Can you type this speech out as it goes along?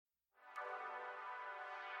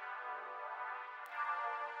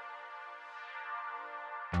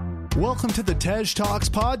Welcome to the Tej Talks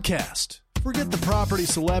podcast. Forget the property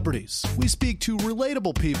celebrities. We speak to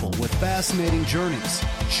relatable people with fascinating journeys,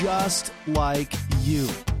 just like you.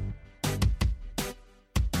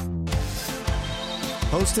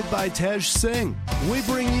 Hosted by Tej Singh, we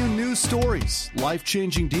bring you news stories,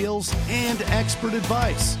 life-changing deals, and expert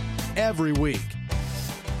advice every week.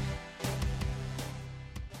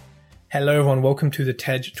 Hello everyone, welcome to the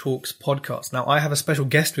Tej Talks podcast. Now I have a special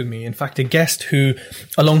guest with me, in fact a guest who,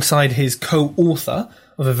 alongside his co-author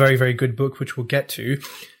of a very, very good book, which we'll get to,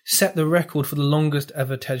 set the record for the longest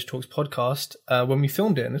ever Tej Talks podcast when we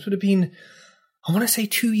filmed it. And this would have been, I want to say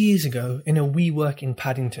 2 years ago, in a WeWork in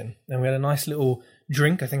Paddington. And we had a nice little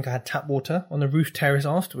drink, I think I had tap water, on the roof terrace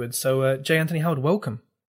afterwards. So J. Anthony Howard, welcome.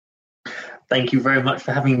 Thank you very much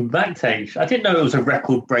for having me back, Tej. I didn't know it was a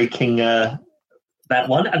record-breaking that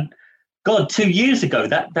one. And God, 2 years ago,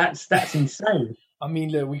 that's insane. I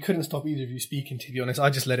mean, look, we couldn't stop either of you speaking, to be honest.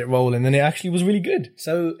 I just let it roll, and then it actually was really good.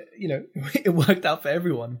 So, you know, it worked out for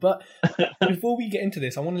everyone. But before we get into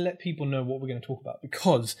this, I want to let people know what we're going to talk about,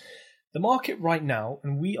 because the market right now,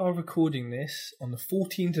 and we are recording this on the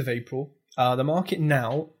 14th of April, the market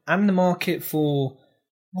now and the market for,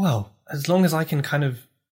 well, as long as I can kind of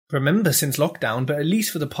remember since lockdown, but at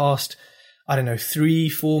least for the past, I don't know,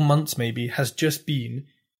 3-4 months maybe, has just been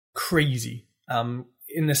crazy,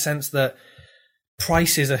 in the sense that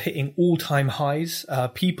prices are hitting all-time highs.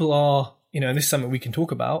 People are, you know, and this is something we can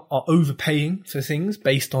talk about, are overpaying for things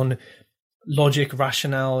based on logic,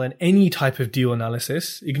 rationale, and any type of deal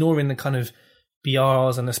analysis, ignoring the kind of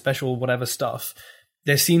BRs and the special whatever stuff.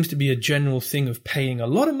 There seems to be a general thing of paying a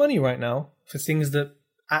lot of money right now for things that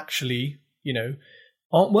actually, you know,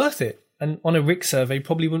 aren't worth it. And on a RIC survey,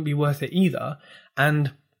 probably wouldn't be worth it either.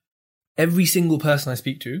 And every single person I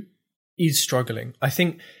speak to is struggling. I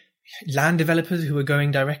think land developers who are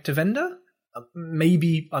going direct to vendor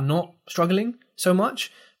maybe are not struggling so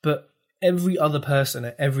much, but every other person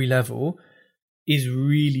at every level is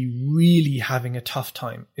really, really having a tough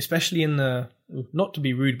time, especially in the, not to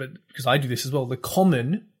be rude, but because I do this as well, the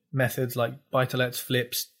common methods like buy-to-lets,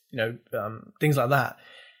 flips, you know, things like that,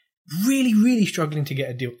 really, really struggling to get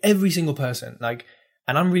a deal. Every single person, like,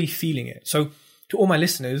 and I'm really feeling it. So to all my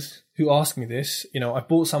listeners who ask me this, you know, I've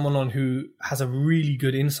brought someone on who has a really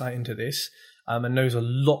good insight into this and knows a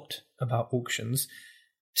lot about auctions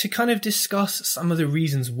to kind of discuss some of the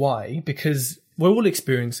reasons why, because we're all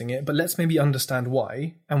experiencing it, but let's maybe understand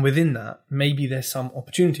why. And within that, maybe there's some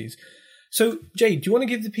opportunities. So Jay, do you want to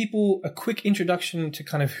give the people a quick introduction to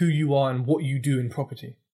kind of who you are and what you do in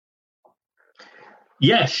property?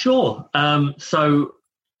 Yeah, sure. So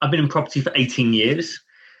I've been in property for 18 years.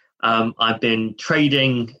 I've been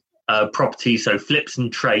trading property, so flips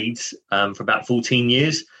and trades, for about 14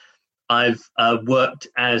 years. I've worked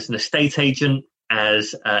as an estate agent,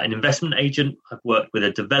 as an investment agent. I've worked with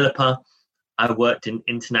a developer. I worked in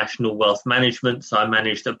international wealth management. So I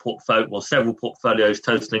managed a portfolio, well, several portfolios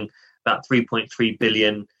totaling about $3.3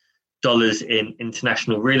 billion in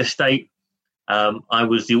international real estate. I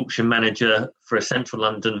was the auction manager for a central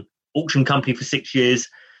London auction company for 6 years.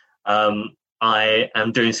 I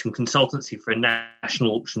am doing some consultancy for a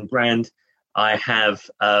national auction brand. I have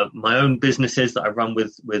my own businesses that I run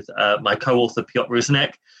with my co-author, Piotr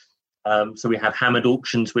Ruznek. So we have Hammered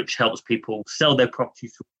Auctions, which helps people sell their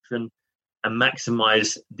properties to auction and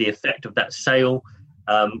maximize the effect of that sale.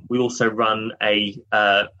 We also run a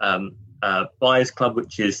buyers club,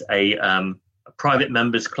 which is a private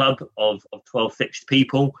members club of 12 fixed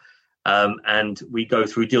people. And we go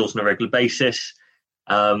through deals on a regular basis.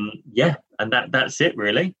 And that's it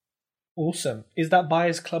really. Awesome. Is that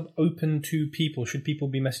buyers club open to people? Should people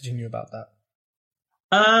be messaging you about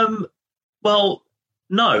that? Well,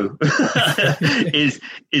 no. is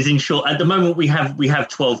in short. At the moment we have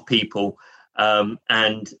 12 people,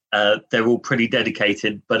 and they're all pretty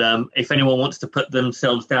dedicated. But if anyone wants to put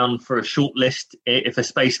themselves down for a short list, if a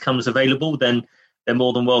space comes available, then they're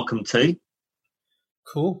more than welcome to.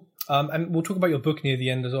 Cool. And we'll talk about your book near the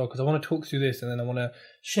end as well, because I want to talk through this and then I want to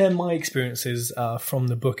share my experiences from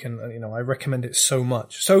the book. And, you know, I recommend it so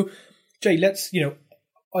much. So, Jay,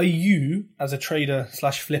 are you as a trader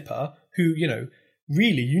 / flipper who, you know,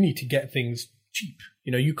 really you need to get things cheap?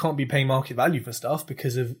 You know, you can't be paying market value for stuff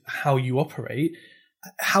because of how you operate.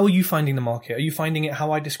 How are you finding the market? Are you finding it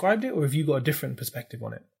how I described it, or have you got a different perspective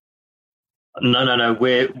on it? No.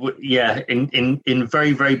 We're in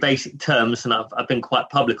very, very basic terms, and I've been quite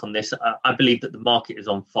public on this. I believe that the market is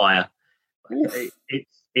on fire.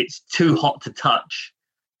 It's too hot to touch,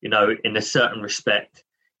 you know, in a certain respect.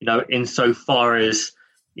 You know, insofar as,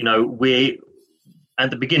 you know, we're at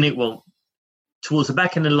the beginning. Well, towards the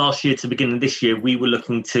back end of last year to the beginning of this year, we were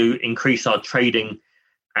looking to increase our trading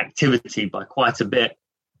activity by quite a bit.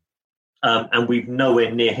 And we've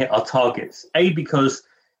nowhere near hit our targets. Because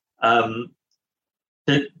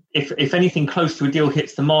if anything close to a deal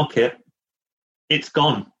hits the market, it's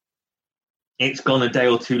gone. It's gone a day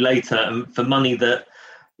or two later, and for money that,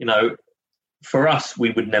 for us,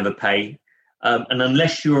 we would never pay. And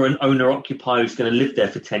unless you're an owner-occupier who's going to live there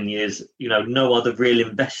for 10 years, no other real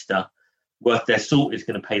investor worth their salt is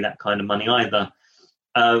going to pay that kind of money either.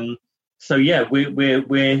 So yeah,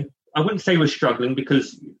 we're I wouldn't say we're struggling,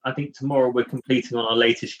 because I think tomorrow we're completing on our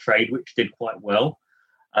latest trade, which did quite well.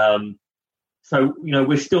 So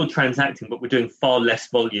we're still transacting, but we're doing far less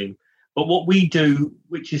volume. But what we do,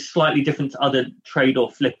 which is slightly different to other trade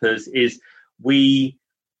or flippers, is we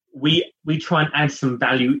try and add some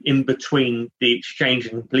value in between the exchange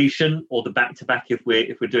and completion, or the back-to-back if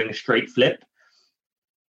we're doing a straight flip.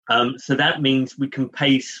 So that means we can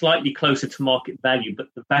pay slightly closer to market value, but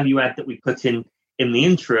the value add that we put in the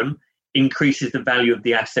interim increases the value of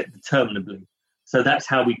the asset determinably. So that's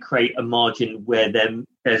how we create a margin where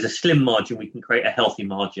there's a slim margin, we can create a healthy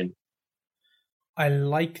margin. I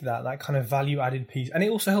like that kind of value added piece. And it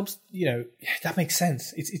also helps, that makes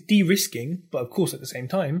sense. It's de-risking, but of course at the same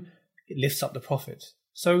time, it lifts up the profits.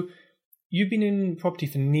 So you've been in property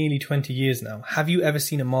for nearly 20 years now. Have you ever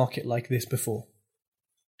seen a market like this before?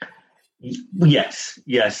 Yes.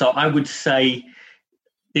 Yeah. So I would say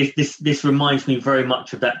this reminds me very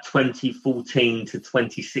much of that 2014 to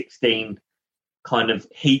 2016 kind of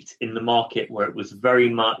heat in the market, where it was a very,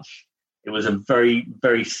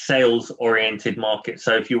 very sales oriented market.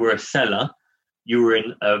 So if you were a seller, you were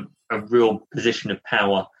in a real position of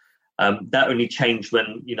power. That only changed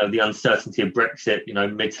when, the uncertainty of Brexit,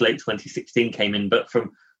 mid to late 2016 came in. But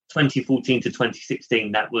from 2014 to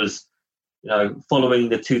 2016, that was, following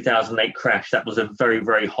the 2008 crash, that was a very,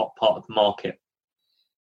 very hot part of the market.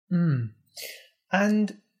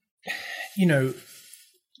 And,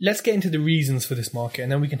 let's get into the reasons for this market,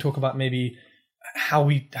 and then we can talk about maybe how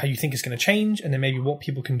you think it's going to change, and then maybe what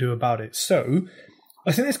people can do about it. So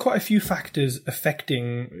I think there's quite a few factors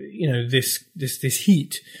affecting, this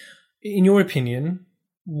heat. In your opinion,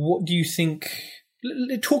 what do you think?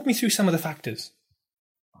 Talk me through some of the factors.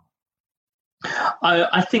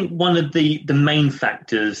 I think one of the main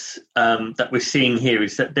factors that we're seeing here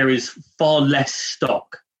is that there is far less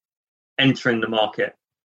stock entering the market.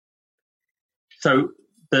 So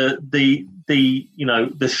the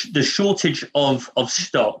shortage of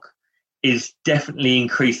stock is definitely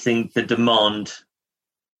increasing the demand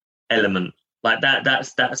element. Like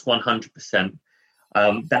that's 100%.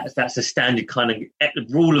 That's a standard kind of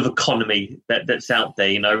rule of economy that's out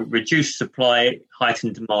there. Reduce supply,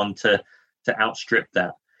 heighten demand to outstrip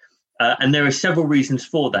that. And there are several reasons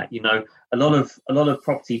for that. A lot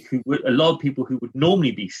of people who would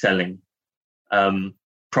normally be selling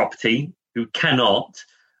property, who cannot,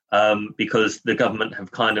 because the government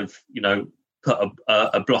have kind of, put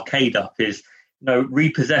a blockade up, is,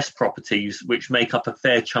 repossessed properties, which make up a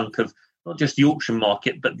fair chunk of not just the auction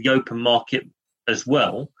market, but the open market as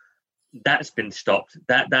well. That's been stopped.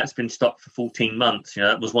 That's been stopped for 14 months.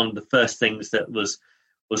 That was one of the first things that was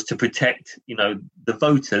to protect, the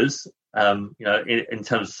voters, in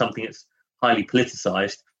terms of something that's highly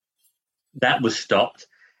politicized. That was stopped.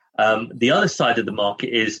 The other side of the market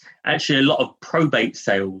is actually a lot of probate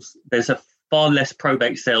sales. There's a far less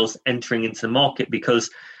probate sales entering into the market because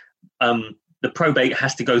the probate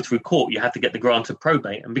has to go through court. You have to get the grant of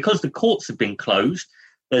probate. And because the courts have been closed,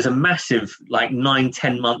 there's a massive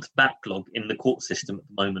 9-10 month backlog in the court system at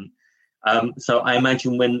the moment. So I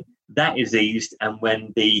imagine when that is eased and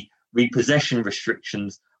when the repossession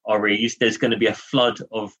restrictions are eased, there's going to be a flood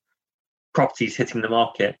of properties hitting the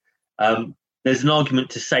market. There's an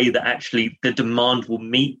argument to say that actually the demand will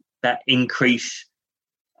meet that increase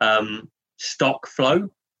stock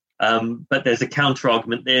flow. But there's a counter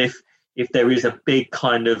argument there. If there is a big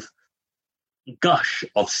kind of gush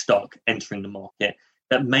of stock entering the market,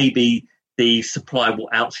 that maybe the supply will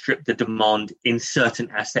outstrip the demand in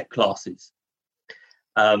certain asset classes.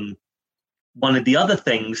 One of the other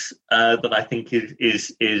things that I think is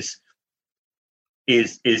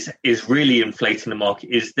really inflating the market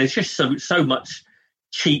is there's just so much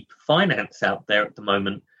cheap finance out there at the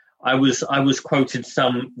moment. I was quoted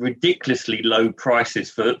some ridiculously low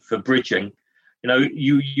prices for bridging.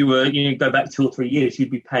 You go back 2 or 3 years, you'd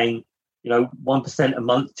be paying 1% a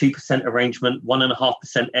month, 2% arrangement,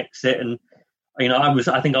 1.5% exit, and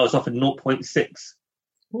I think I was offered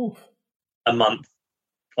 0.6 a month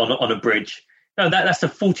on a bridge. That's a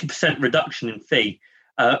 40% reduction in fee.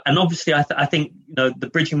 And obviously, I think the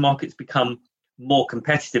bridging market's become more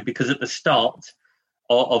competitive, because at the start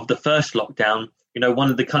of the first lockdown,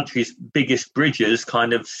 one of the country's biggest bridges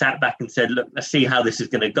kind of sat back and said, look, let's see how this is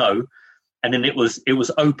going to go. And then it was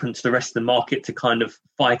open to the rest of the market to kind of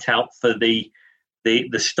fight out for the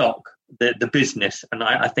stock, the business. And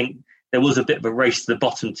I think there was a bit of a race to the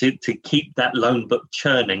bottom to keep that loan book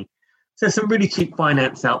churning. So there's some really cheap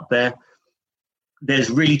finance out there.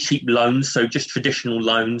 There's really cheap loans, so just traditional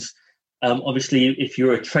loans. Obviously, if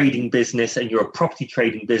you're a trading business and you're a property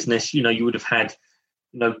trading business, you would have had,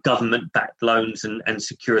 government-backed loans and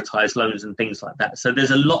securitized loans and things like that. So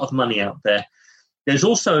there's a lot of money out there. There's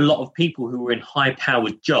also a lot of people who are in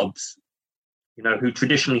high-powered jobs, who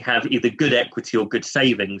traditionally have either good equity or good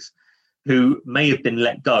savings, who may have been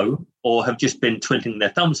let go or have just been twiddling their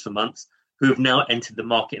thumbs for months, who have now entered the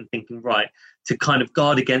market and thinking, right, to kind of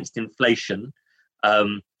guard against inflation,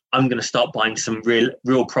 I'm going to start buying some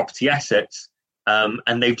real property assets.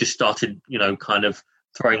 And they've just started, kind of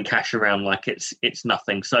throwing cash around like it's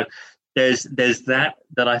nothing. So there's that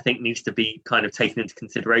I think needs to be kind of taken into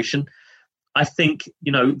consideration. I think,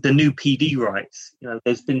 the new PD rights,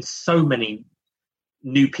 there's been so many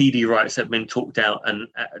new PD rights that have been talked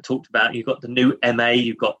about. You've got the new MA,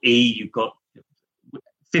 you've got E, you've got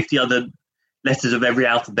 50 other letters of every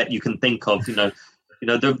alphabet you can think of, the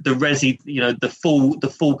resi, the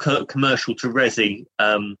full commercial to resi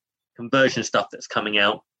conversion stuff that's coming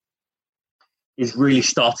out is really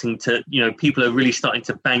starting to, people are really starting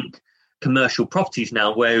to bank commercial properties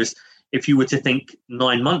now. Whereas if you were to think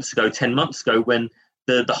 9 months ago, 10 months ago, when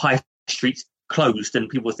the high streets closed and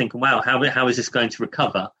people were thinking, wow, how is this going to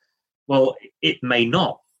recover? Well, it may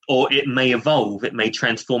not, or it may evolve, it may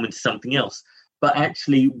transform into something else. But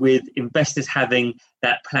actually, with investors having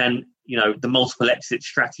that plan, the multiple exit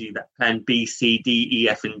strategy, that plan B, C, D, E,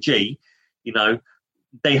 F, and G,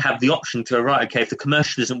 they have the option to, right, okay, if the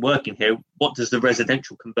commercial isn't working here, what does the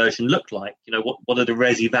residential conversion look like? What are the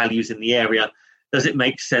resi values in the area? Does it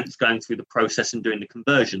make sense going through the process and doing the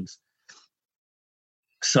conversions?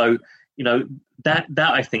 So, that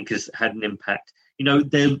I think has had an impact.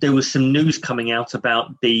 There was some news coming out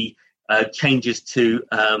about the changes to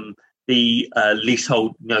the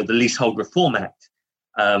leasehold, the Leasehold Reform Act.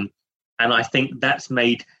 And I think that's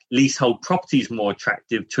made leasehold properties more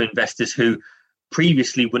attractive to investors who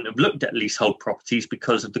previously wouldn't have looked at leasehold properties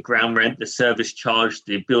because of the ground rent, the service charge,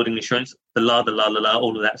 the building insurance, all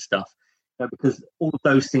of that stuff. Because all of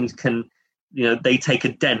those things can, they take a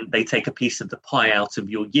dent, they take a piece of the pie out of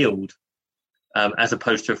your yield, as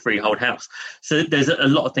opposed to a freehold house. So there's a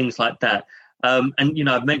lot of things like that. And,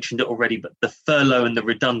 I've mentioned it already, but the furlough and the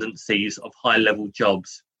redundancies of high-level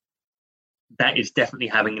jobs, that is definitely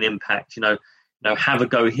having an impact. Have a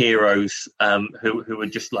go heroes who are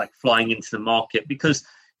just like flying into the market, because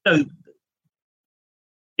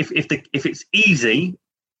if it's easy,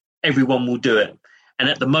 everyone will do it. And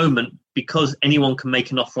at the moment, because anyone can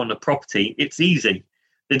make an offer on a property, it's easy.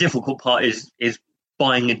 The difficult part is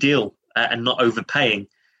buying a deal and not overpaying.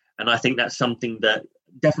 And I think that's something that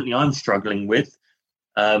definitely I'm struggling with.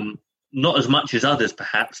 Not as much as others,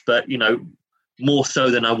 perhaps, but, more so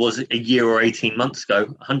than I was a year or 18 months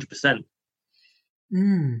ago, 100%.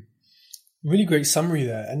 Really great summary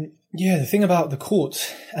there. And yeah, the thing about the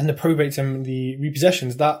courts and the probates and the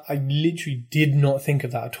repossessions, that I literally did not think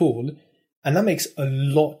of that at all. And that makes a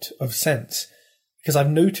lot of sense, because I've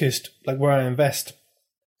noticed, like, where I invest,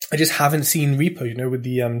 I just haven't seen repo, with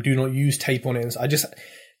the do not use tape on it. And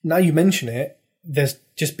now you mention it, there's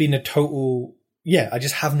just been a total, I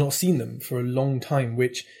just have not seen them for a long time,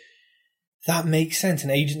 which that makes sense. And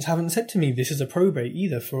agents haven't said to me, this is a probate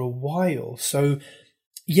either, for a while. So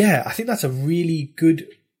I think that's a really good,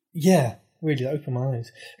 really opened my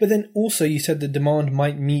eyes. But then also you said the demand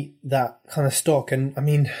might meet that kind of stock. And I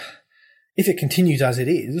mean, if it continues as it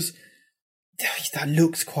is, that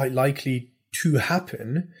looks quite likely to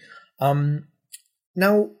happen.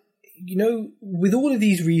 Now, with all of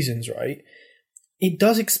these reasons, right, it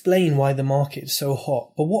does explain why the market is so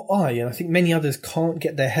hot. But what and I think many others can't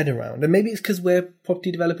get their head around, and maybe it's because we're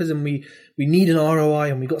property developers and we need an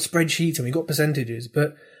ROI and we've got spreadsheets and we've got percentages,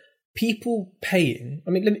 but people paying,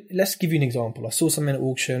 let's give you an example. I saw something at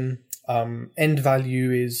auction, end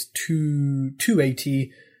value is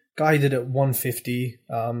 280, guided at 150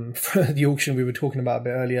 for the auction we were talking about a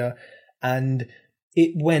bit earlier, and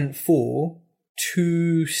it went for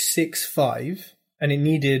 265 and it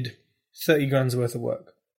needed 30 grand's worth of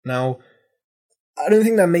work. Now, I don't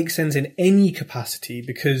think that makes sense in any capacity,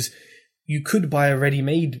 because you could buy a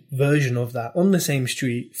ready-made version of that on the same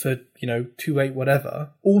street for 2.8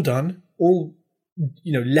 whatever, all done, all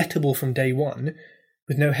lettable from day one,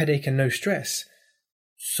 with no headache and no stress.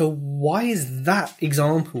 So why is that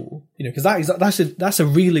example, because that's a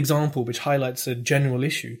real example which highlights a general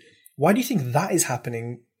issue. Why do you think that is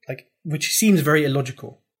happening? Which seems very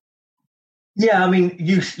illogical. Yeah, I mean,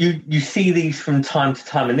 you see these from time to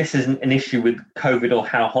time, and this isn't an issue with COVID or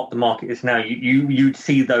how hot the market is now. You'd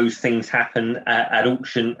see those things happen at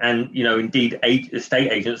auction, and indeed,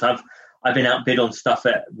 estate agents. I've been outbid on stuff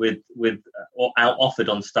or out offered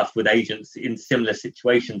on stuff with agents in similar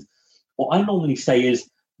situations. What I normally say is,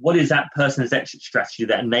 what is that person's exit strategy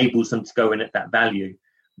that enables them to go in at that value?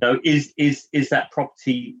 Is that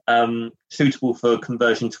property suitable for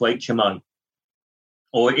conversion to HMO?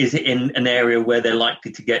 Or is it in an area where they're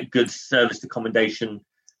likely to get good serviced accommodation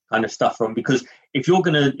kind of stuff from? Because if you're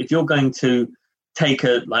going to take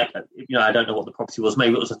I don't know what the property was,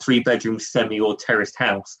 maybe it was a 3-bedroom semi or terraced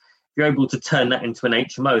house. If you're able to turn that into an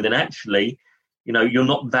HMO, then actually, you're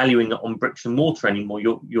not valuing it on bricks and mortar anymore.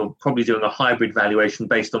 You're probably doing a hybrid valuation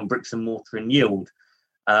based on bricks and mortar and yield.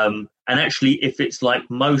 And actually, if it's like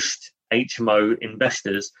most HMO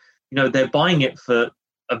investors, they're buying it for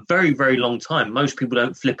a very, very long time. Most people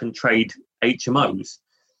don't flip and trade HMOs.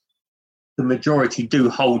 The majority do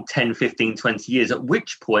hold 10, 15, 20 years, at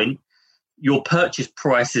which point your purchase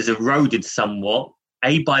price is eroded somewhat,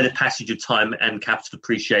 A, by the passage of time and capital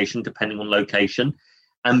appreciation, depending on location,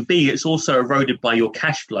 and B, it's also eroded by your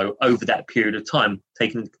cash flow over that period of time,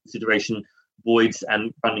 taking into consideration voids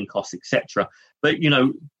and running costs, etc. But,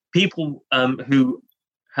 people who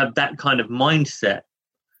have that kind of mindset,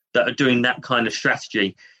 that are doing that kind of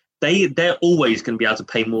strategy, they're always going to be able to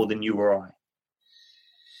pay more than you or I.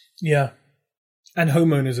 Yeah. And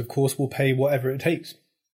homeowners, of course, will pay whatever it takes.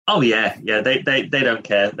 Oh, yeah. They don't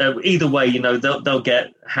care. Either way, they'll get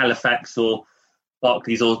Halifax or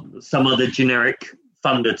Barclays or some other generic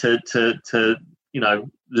funder to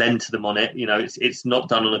lend to them on it. It's not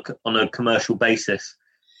done on a commercial basis.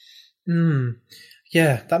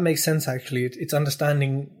 Yeah, that makes sense, actually. It's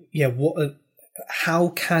understanding, how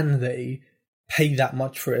can they pay that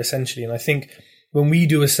much for it, essentially? And I think when we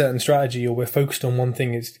do a certain strategy or we're focused on one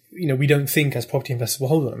thing, it's, we don't think as property investors, well,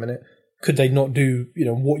 hold on a minute, could they not do,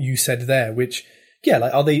 what you said there, which,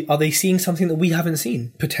 are they seeing something that we haven't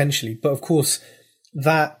seen? Potentially. But of course,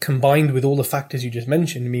 that combined with all the factors you just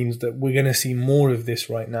mentioned means that we're going to see more of this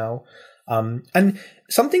right now. And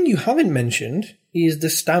something you haven't mentioned is the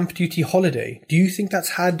stamp duty holiday. Do you think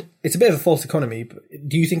it's a bit of a false economy, but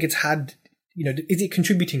do you think it's had, is it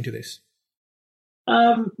contributing to this?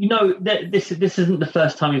 This isn't the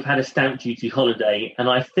first time we've had a stamp duty holiday. And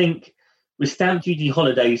I think with stamp duty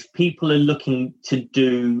holidays, people are looking to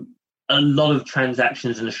do a lot of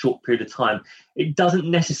transactions in a short period of time. It doesn't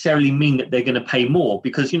necessarily mean that they're going to pay more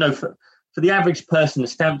because, for the average person, the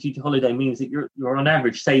stamp duty holiday means that you're on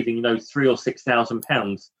average saving, £3,000 or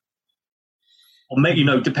 £6,000. Or maybe,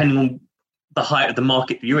 depending on the height of the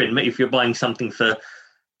market that you're in. Maybe if you're buying something for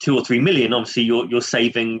 2 or 3 million, obviously you're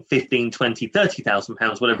saving 15, 20, 30,000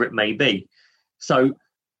 pounds, whatever it may be. So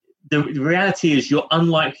the reality is you're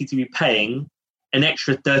unlikely to be paying an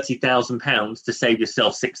extra 30,000 pounds to save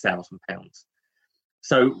yourself 6,000 pounds.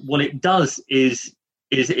 So what it does is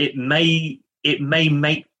it may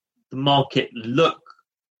make the market look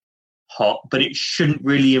hot, but it shouldn't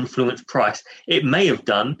really influence price. It may have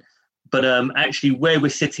done, but actually where we're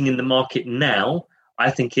sitting in the market now,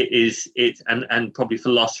 I think and probably for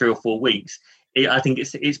the last 3 or 4 weeks, I think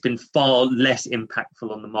it's been far less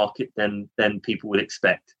impactful on the market than people would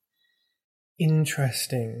expect.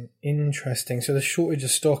 Interesting. So the shortage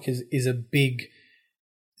of stock is a big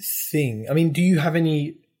thing. I mean, do you have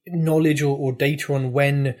any knowledge or data on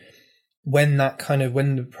when the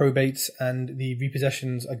probates and the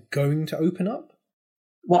repossessions are going to open up?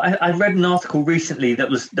 Well, I read an article recently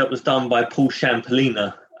that was done by Paul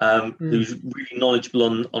Champolina, who's really knowledgeable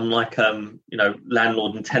on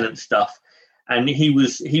landlord and tenant stuff, and he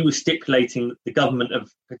was stipulating the government have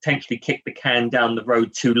potentially kicked the can down the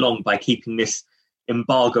road too long by keeping this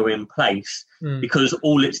embargo in place, because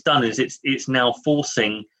all it's done is it's now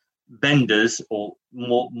forcing vendors, or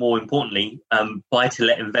more importantly,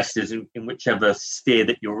 buy-to-let investors in whichever sphere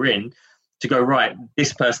that you're in, to go, right,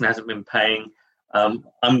 this person hasn't been paying.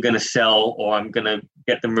 I'm going to sell, or I'm going to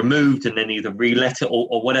get them removed and then either relet it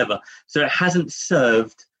or whatever. So it hasn't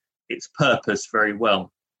served its purpose very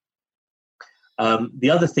well. The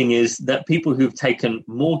other thing is that people who've taken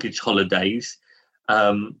mortgage holidays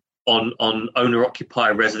on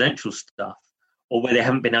owner-occupier residential stuff, or where they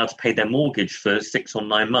haven't been able to pay their mortgage for 6 or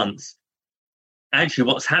 9 months, actually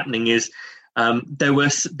what's happening is there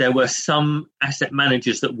were some asset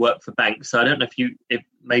managers that work for banks. So I don't know if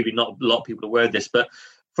maybe not a lot of people are aware of this, but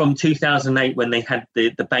from 2008, when they had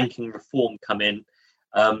the banking reform come in,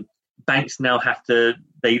 Banks now have to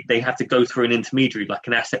go through an intermediary, like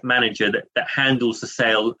an asset manager that handles the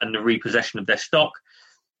sale and the repossession of their stock,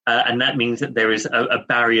 and that means that there is a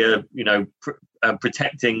barrier,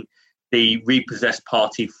 protecting the repossessed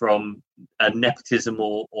party from nepotism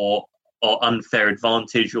or unfair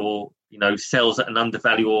advantage, or sales at an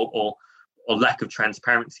undervalue or lack of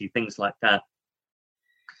transparency, things like that.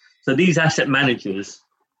 So these asset managers,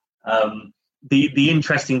 the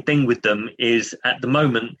interesting thing with them is at the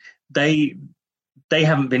moment they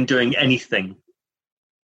haven't been doing anything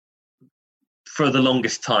for the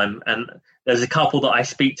longest time, and there's a couple that I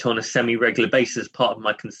speak to on a semi-regular basis, part of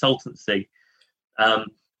my consultancy,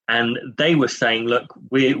 and they were saying, look,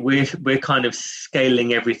 we're kind of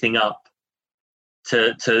scaling everything up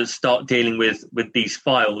to start dealing with these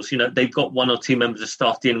files. They've got one or two members of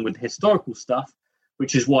staff dealing with historical stuff,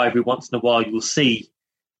 which is why every once in a while you'll see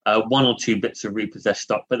one or two bits of repossessed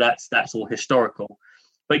stock, but that's all historical.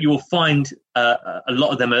 But you will find a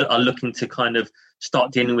lot of them are looking to kind of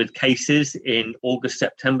start dealing with cases in August,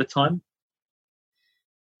 September time.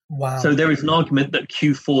 Wow. So there is an argument that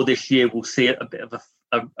Q4 this year will see a bit of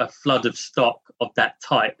a flood of stock of that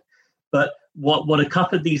type. But what a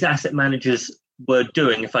couple of these asset managers were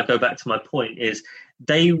doing, if I go back to my point, is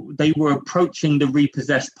they were approaching the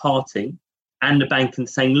repossessed party and the bank and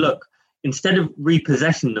saying, look, instead of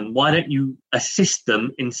repossessing them, why don't you assist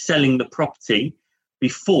them in selling the property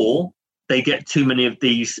before they get too many of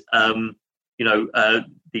these,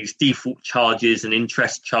 these default charges and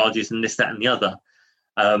interest charges and this, that, and the other.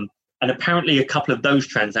 And apparently a couple of those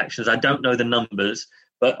transactions, I don't know the numbers,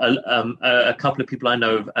 but a couple of people I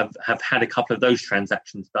know have had a couple of those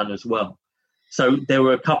transactions done as well. So there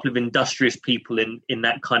were a couple of industrious people in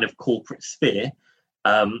that kind of corporate sphere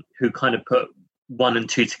who kind of put 1 and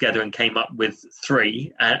 2 together and came up with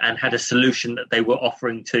 3 and had a solution that they were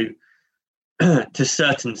offering to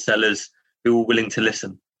certain sellers who were willing to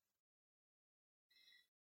listen.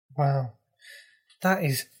 Wow. That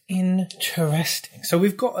is interesting. So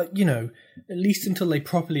we've got, at least until they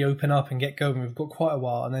properly open up and get going, we've got quite a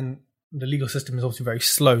while. And then the legal system is obviously very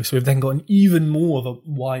slow. So we've then got even more of a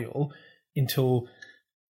while until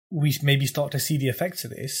we maybe start to see the effects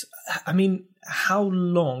of this. I mean, how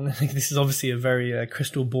long? I think this is obviously a very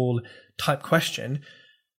crystal ball type question,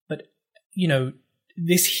 but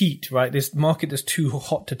this heat, right? This market that's too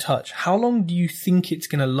hot to touch. How long do you think it's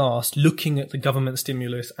going to last? Looking at the government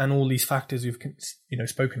stimulus and all these factors we've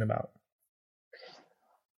spoken about.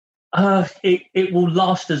 It will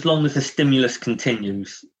last as long as the stimulus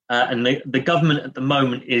continues. And the government at the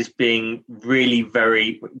moment is being really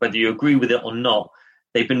very, whether you agree with it or not,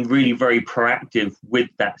 they've been really very proactive with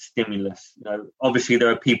that stimulus. Obviously there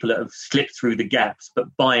are people that have slipped through the gaps, but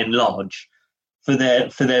by and large, for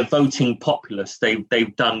their voting populace,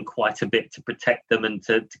 they've done quite a bit to protect them and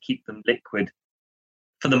to keep them liquid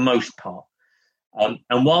for the most part.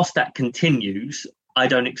 And whilst that continues, I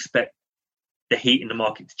don't expect the heat in the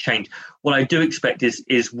market to change. What I do expect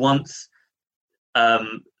is once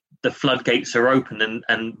the floodgates are open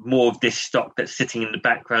and more of this stock that's sitting in the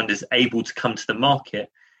background is able to come to the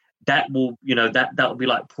market, that will that will be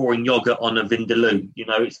like pouring yogurt on a vindaloo.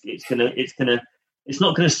 It's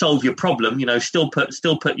not going to solve your problem. Still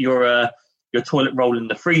put your toilet roll in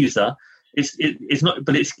the freezer. It's not,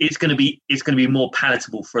 but it's going to be more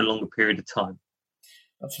palatable for a longer period of time.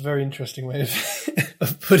 That's a very interesting way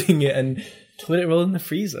of putting it. And toilet roll in the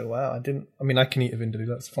freezer. Wow, I can eat a vindaloo.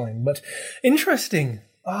 That's fine, but interesting.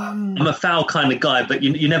 I'm a foul kind of guy, but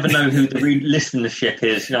you never know who the listenership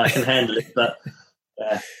is. I can handle it, but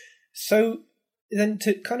So then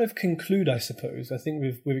to kind of conclude, I suppose, I think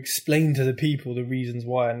we've explained to the people the reasons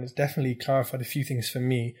why, and it's definitely clarified a few things for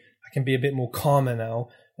me. I can be a bit more calmer now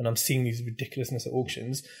when I'm seeing these ridiculousness at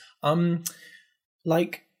auctions.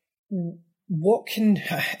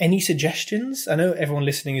 Any suggestions? I know everyone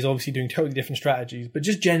listening is obviously doing totally different strategies, but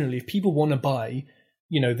just generally, if people want to buy,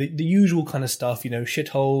 the usual kind of stuff,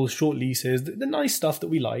 shitholes, short leases, the nice stuff that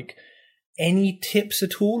we like. Any tips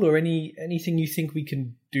at all, or anything you think we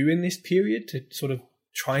can do in this period to sort of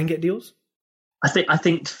try and get deals? I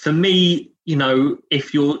think for me,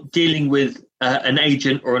 if you're dealing with an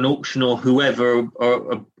agent or an auction or whoever,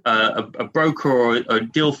 or a broker or a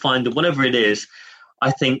deal finder, whatever it is,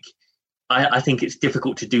 I think it's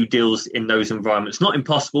difficult to do deals in those environments. Not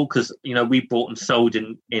impossible, because we bought and sold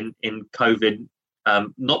in COVID.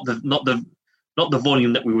 Not the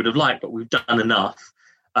volume that we would have liked, but we've done enough.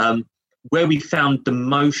 Where we found the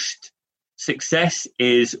most success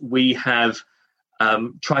is we have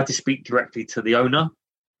tried to speak directly to the owner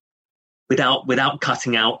without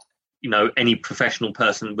cutting out any professional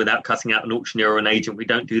person without cutting out an auctioneer or an agent. We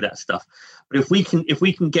don't do that stuff. But if we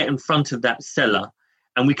can get in front of that seller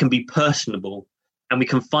and we can be personable and we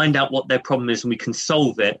can find out what their problem is and we can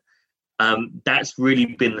solve it, that's really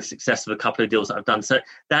been the success of a couple of deals that I've done. So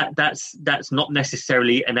that's not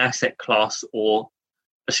necessarily an asset class or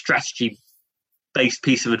a strategy-based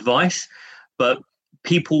piece of advice, but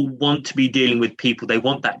people want to be dealing with people. They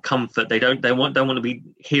want that comfort. They don't want to be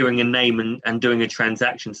hearing a name and doing a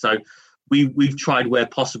transaction. So we've tried where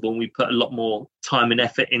possible, and we put a lot more time and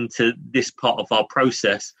effort into this part of our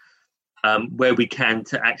process, where we can,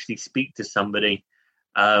 to actually speak to somebody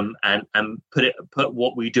and put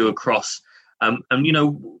what we do across.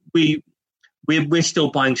 We're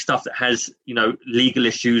still buying stuff that has legal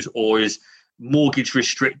issues or is mortgage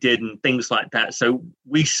restricted and things like that. So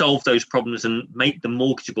we solve those problems and make them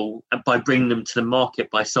mortgageable by bringing them to the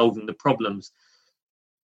market, by solving the problems.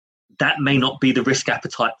 That may not be the risk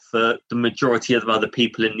appetite for the majority of other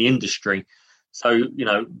people in the industry. So,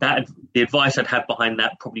 that the advice I'd have behind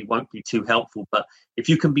that probably won't be too helpful. But if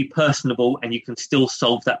you can be personable and you can still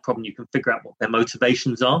solve that problem, you can figure out what their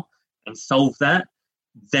motivations are and solve that,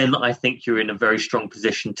 then I think you're in a very strong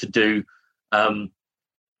position to do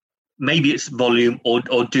maybe it's volume or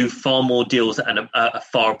do far more deals at a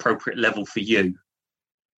far appropriate level for you.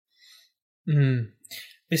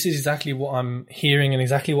 This is exactly what I'm hearing and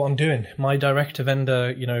exactly what I'm doing. My direct to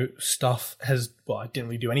vendor, stuff has, I didn't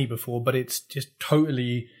really do any before, but it's just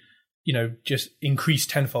totally, just increased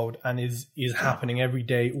tenfold and is happening every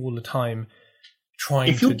day, all the time.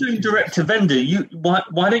 If you're doing direct to vendor,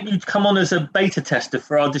 why don't you come on as a beta tester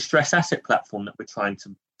for our distressed asset platform that we're trying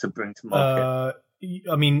to bring to market?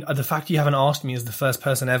 The fact you haven't asked me as the first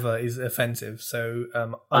person ever is offensive. So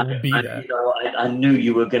I will be there. I knew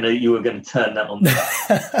you were gonna turn that on me.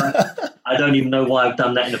 I don't even know why I've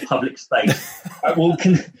done that in a public space. Well,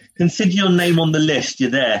 consider your name on the list.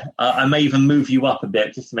 You're there. I may even move you up a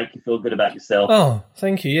bit just to make you feel good about yourself. Oh,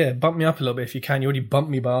 thank you. Yeah, bump me up a little bit if you can. You already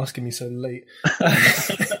bumped me by asking me so late.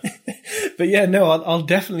 But yeah, no, I'll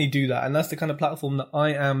definitely do that, and that's the kind of platform that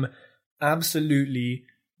I am absolutely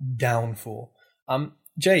down for.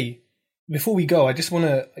 Jay, before we go, I just want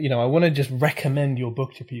to, just recommend your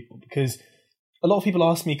book to people, because a lot of people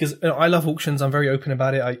ask me, because I love auctions. I'm very open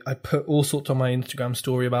about it. I put all sorts on my Instagram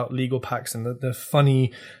story about legal packs and the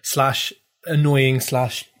funny / annoying /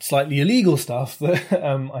 slightly illegal stuff that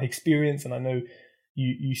I experience, and I know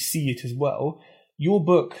you see it as well. Your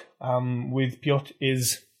book with Piotr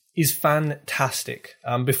is fantastic.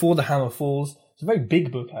 Before the Hammer Falls, it's a very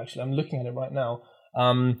big book actually. I'm looking at it right now.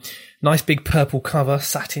 Nice big purple cover,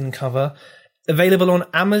 satin cover, available on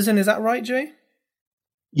Amazon. Is that right, Jay?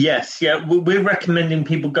 Yes. Yeah. We're recommending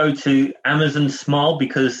people go to Amazon Smile,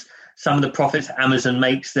 because some of the profits Amazon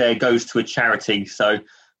makes there goes to a charity. So,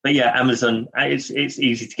 but yeah, Amazon, it's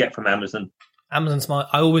easy to get from Amazon. Amazon Smile.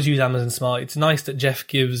 I always use Amazon Smile. It's nice that Jeff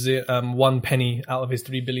gives it 1 penny out of his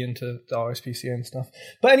 3 billion to the RSPCA and stuff.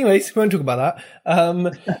 But anyways, we won't talk about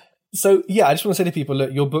that. So yeah, I just want to say to people,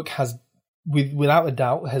 look, your book has, without a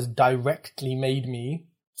doubt, has directly made me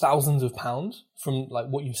thousands of pounds from like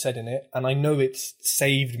what you've said in it, and I know it's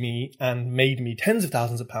saved me and made me tens of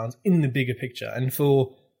thousands of pounds in the bigger picture. And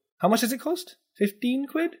for how much does it cost? 15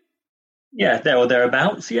 quid? Yeah, there or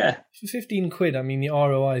thereabouts. Yeah, for 15 quid, I mean the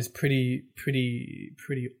ROI is pretty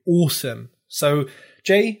awesome. So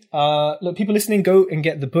Jay, look, people listening, go and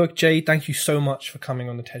get the book. Jay, thank you so much for coming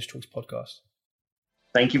on the Tej Talks podcast.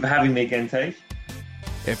 Thank you for having me again, Tej.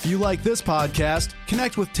 If you like this podcast,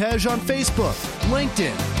 connect with Tej on Facebook,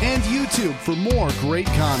 LinkedIn, and YouTube for more great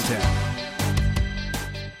content.